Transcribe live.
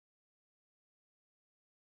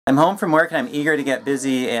I'm home from work and I'm eager to get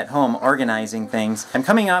busy at home organizing things. I'm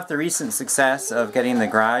coming off the recent success of getting the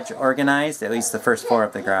garage organized, at least the first floor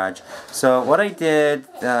of the garage. So what I did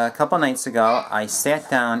a couple nights ago, I sat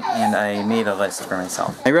down and I made a list for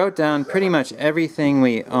myself. I wrote down pretty much everything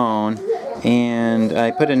we own and I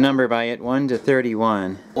put a number by it, 1 to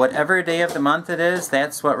 31. Whatever day of the month it is,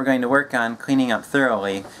 that's what we're going to work on cleaning up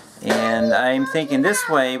thoroughly. And I'm thinking this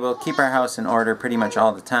way we'll keep our house in order pretty much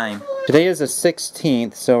all the time. Today is the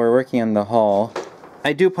 16th, so we're working on the hall.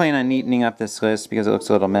 I do plan on neatening up this list because it looks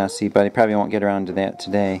a little messy, but I probably won't get around to that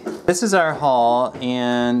today. This is our hall,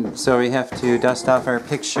 and so we have to dust off our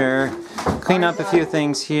picture, clean up a few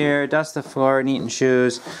things here, dust the floor, neaten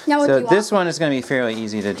shoes. So this one is going to be fairly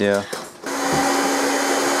easy to do.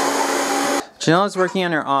 Janelle is working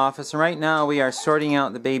on her office, and right now we are sorting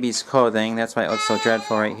out the baby's clothing. That's why it looks so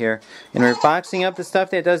dreadful right here. And we're boxing up the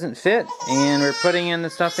stuff that doesn't fit, and we're putting in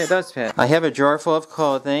the stuff that does fit. I have a drawer full of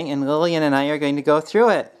clothing, and Lillian and I are going to go through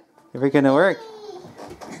it. If we're going to work.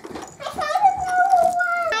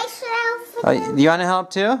 You want to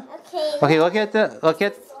help too? Okay. Okay, look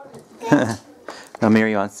at Oh,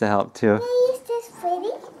 Mary wants to help too. Can I use this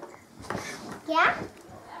pretty? Yeah?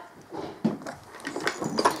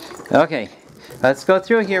 Okay. Let's go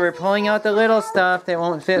through here. We're pulling out the little stuff that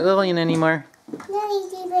won't fit Lillian anymore.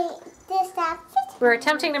 We're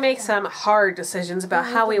attempting to make some hard decisions about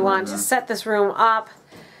how we want to set this room up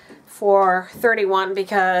for 31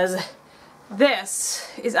 because this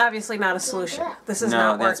is obviously not a solution. This is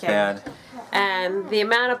not working. That's bad. And the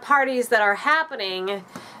amount of parties that are happening,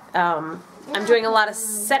 I'm doing a lot of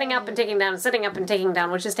setting up and taking down, setting up and taking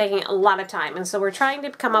down, which is taking a lot of time. And so we're trying to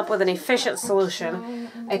come up with an efficient solution.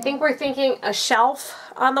 I think we're thinking a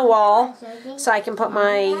shelf on the wall so I can put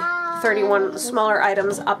my 31 smaller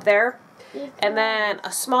items up there. And then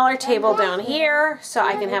a smaller table down here so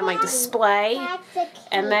I can have my display.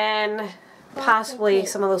 And then possibly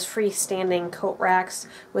some of those freestanding coat racks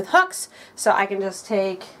with hooks so I can just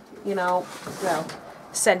take, you know,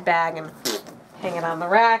 said bag and hang it on the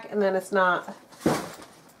rack, and then it's not,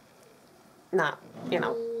 you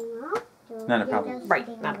know. Not a problem.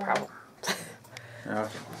 Right, not a problem. Okay.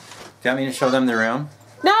 Do you want me to show them the room?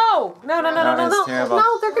 No, no, they're gonna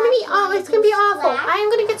be, it's gonna be awful. I am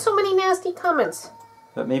gonna get so many nasty comments.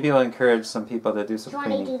 But maybe it'll encourage some people to do some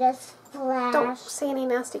cleaning. Do this flash? Don't say any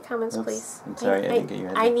nasty comments, please. I'm sorry, I didn't get you.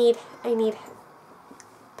 I need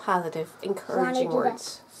positive, encouraging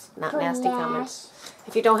words, not nasty comments.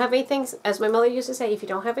 If you don't have anything, as my mother used to say, if you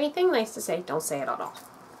don't have anything nice to say, don't say it at all.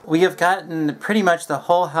 We have gotten pretty much the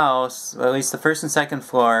whole house, or at least the first and second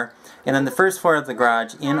floor, and then the first floor of the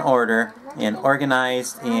garage in order and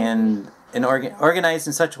organized organized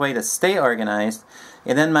in such a way to stay organized.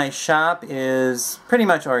 And then my shop is pretty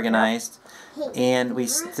much organized, and we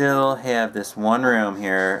still have this one room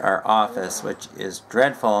here, our office, which is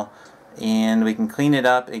dreadful. And we can clean it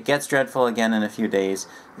up. It gets dreadful again in a few days.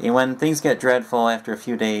 And when things get dreadful after a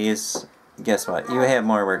few days, guess what? You have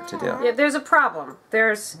more work to do. Yeah, there's a problem.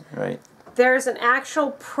 There's an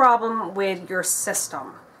actual problem with your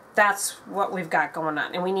system. That's what we've got going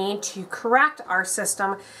on. And we need to correct our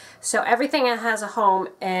system so everything has a home.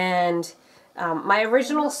 And my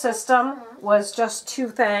original system was just 2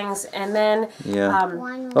 things. And then...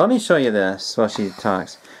 Well, let me show you this while she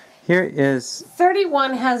talks. Here is...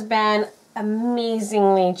 31 has been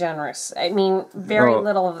amazingly generous. I mean, very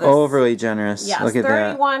little of this. Overly generous. Yes, look at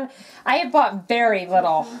 31, that. I have bought very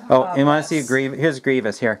little. Oh, and want to see Grievous? Here's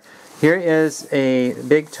Grievous here. Here is a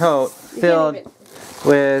big tote filled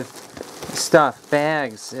with stuff,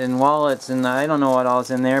 bags and wallets, and I don't know what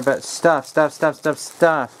all's in there, but stuff.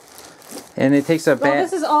 And it takes a bag. Well,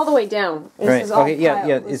 this is all the way down. This is all okay, yeah.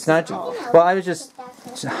 It's not. Well, I was just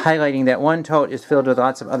highlighting that one tote is filled with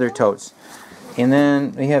lots of other totes. And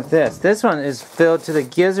then we have this. This one is filled to the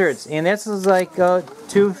gizzards, and this is like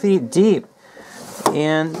 2 feet deep.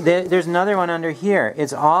 And there's another one under here.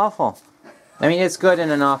 It's awful. I mean, it's good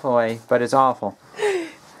in an awful way, but it's awful.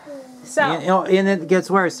 So. And it gets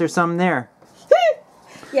worse. There's some there.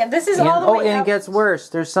 Yeah, this is all the way and up. it gets worse.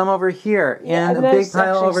 There's some over here, and a big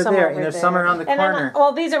pile over there, and there's some around the corner.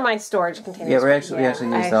 Well, these are my storage containers. Yeah, we actually use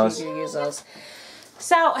those. I actually do use those.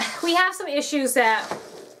 So we have some issues that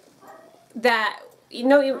you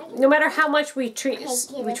know, no matter how much we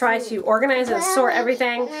try to organize and sort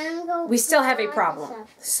everything, we still have a problem.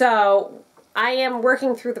 So I am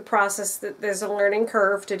working through the process. That there's a learning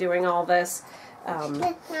curve to doing all this.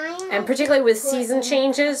 And particularly with season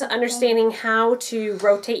changes, understanding how to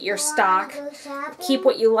rotate your stock, keep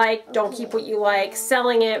what you like, don't keep what you like,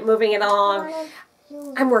 selling it, moving it along.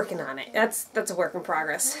 I'm working on it. That's a work in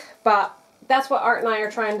progress. But that's what Art and I are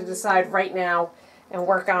trying to decide right now and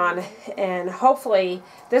work on. And hopefully,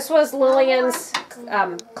 this was Lillian's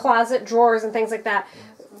closet drawers and things like that.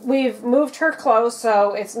 We've moved her clothes,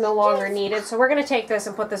 so it's no longer needed. So we're going to take this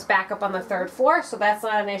and put this back up on the 3rd floor, so that's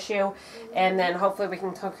not an issue. And then hopefully we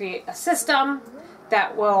can create a system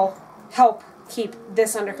that will help keep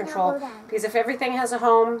this under control. Because if everything has a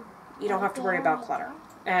home, you don't have to worry about clutter.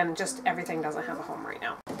 And just everything doesn't have a home right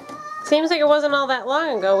now. Seems like it wasn't all that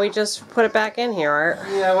long ago. We just put it back in here, Art.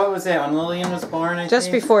 Yeah, what was that? When Lillian was born, I Just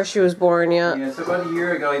think? before she was born, yeah. Yeah, so about a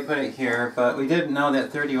year ago we put it here, but we didn't know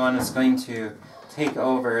that 31 was going to take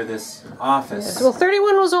over this office. Yes. Well,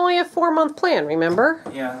 31 was only a 4-month plan, remember?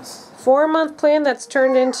 Yes. 4-month plan that's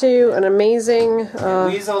turned into an amazing... It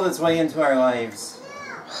weaseled its way into our lives.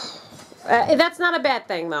 That's not a bad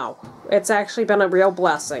thing, though. It's actually been a real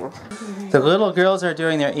blessing. The little girls are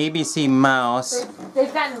doing their ABC mouse.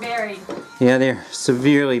 They've gotten buried. Yeah, they're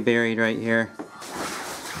severely buried right here.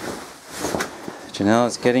 Janelle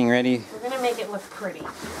is getting ready. We're going to make it look pretty.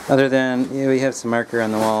 Other than, yeah, we have some marker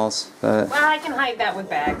on the walls. But Well, I can hide that with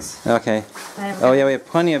bags. okay. Oh yeah, we have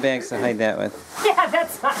plenty of bags to hide that with. Yeah,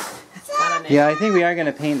 that's not an issue. Yeah, I think we are going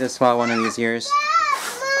to paint this wall one of these years.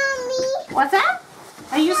 What's that?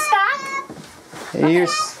 Are you stuck? Hey,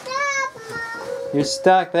 you're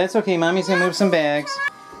stuck, but that's okay. Mommy's going to move some bags.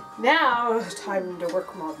 Now, time to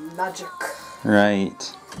work my magic.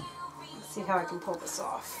 Right. Let's see how I can pull this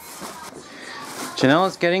off. Janelle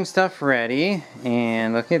is getting stuff ready,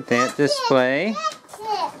 and look at that display.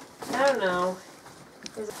 I don't know.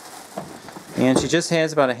 And she just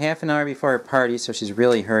has about a half an hour before her party, so she's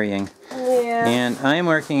really hurrying. Yeah. And I'm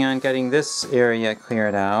working on getting this area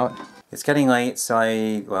cleared out. It's getting late, so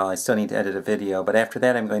I still need to edit a video, but after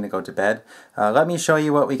that I'm going to go to bed. Let me show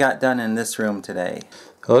you what we got done in this room today.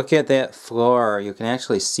 Look at that floor. You can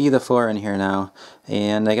actually see the floor in here now.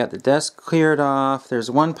 And I got the desk cleared off.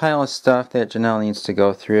 There's one pile of stuff that Janelle needs to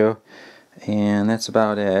go through, and that's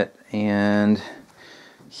about it. And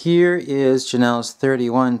here is Janelle's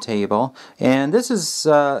 31 table, and this is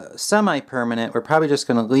semi-permanent. We're probably just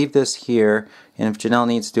going to leave this here, and if Janelle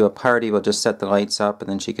needs to do a party, we'll just set the lights up and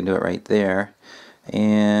then she can do it right there.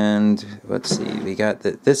 And let's see, we got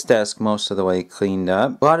this desk most of the way cleaned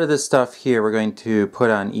up. A lot of this stuff here we're going to put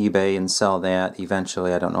on eBay and sell that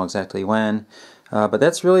eventually. I don't know exactly when, but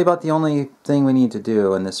that's really about the only thing we need to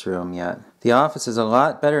do in this room yet. The office is a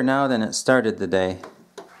lot better now than it started the day.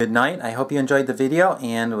 Good night. I hope you enjoyed the video,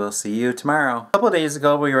 and we'll see you tomorrow. A couple of days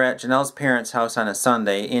ago we were at Janelle's parents' house on a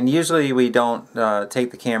Sunday, and usually we don't take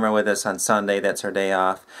the camera with us on Sunday. That's our day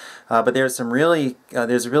off. But there's a really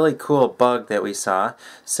cool bug that we saw,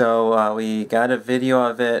 so we got a video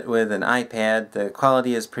of it with an iPad. The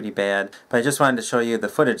quality is pretty bad, but I just wanted to show you the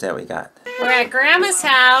footage that we got. We're at Grandma's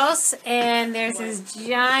house, and there's this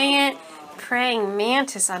giant praying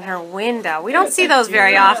mantis on her window. We don't see those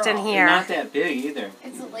very often here. They're not that big either.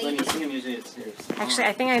 It's a When you see them, usually it's Actually,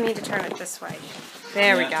 I think I need to turn it this way.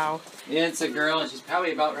 There we go. Yeah, it's a girl, and she's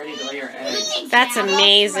probably about ready to lay her eggs. That's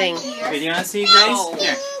amazing. Okay, do you want to see Grace?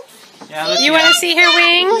 Here. Yeah, let's You want to see her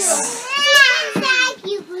wings?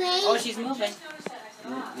 Oh, she's moving.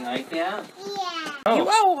 You like that? Yeah.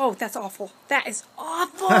 Oh, that's awful. That is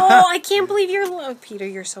awful. I can't believe you're... Oh, Peter,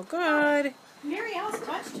 you're so good. Mary Alice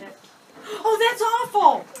touched it. Oh, that's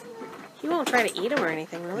awful. You won't try to eat them or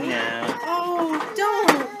anything, will you? No. Oh,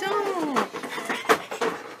 don't.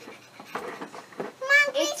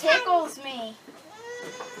 It tickles me.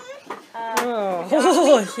 Oh,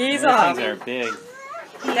 he's off. These are big.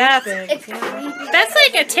 That's It's creepy. That's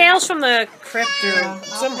like a Tales from the Crypt or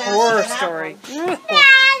some horror story.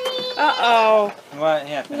 Uh-oh. What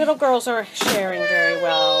happened? Little girls are sharing very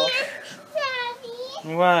well.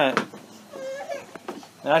 What?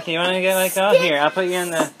 Okay, you want to get like, oh, here, I'll put you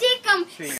in the...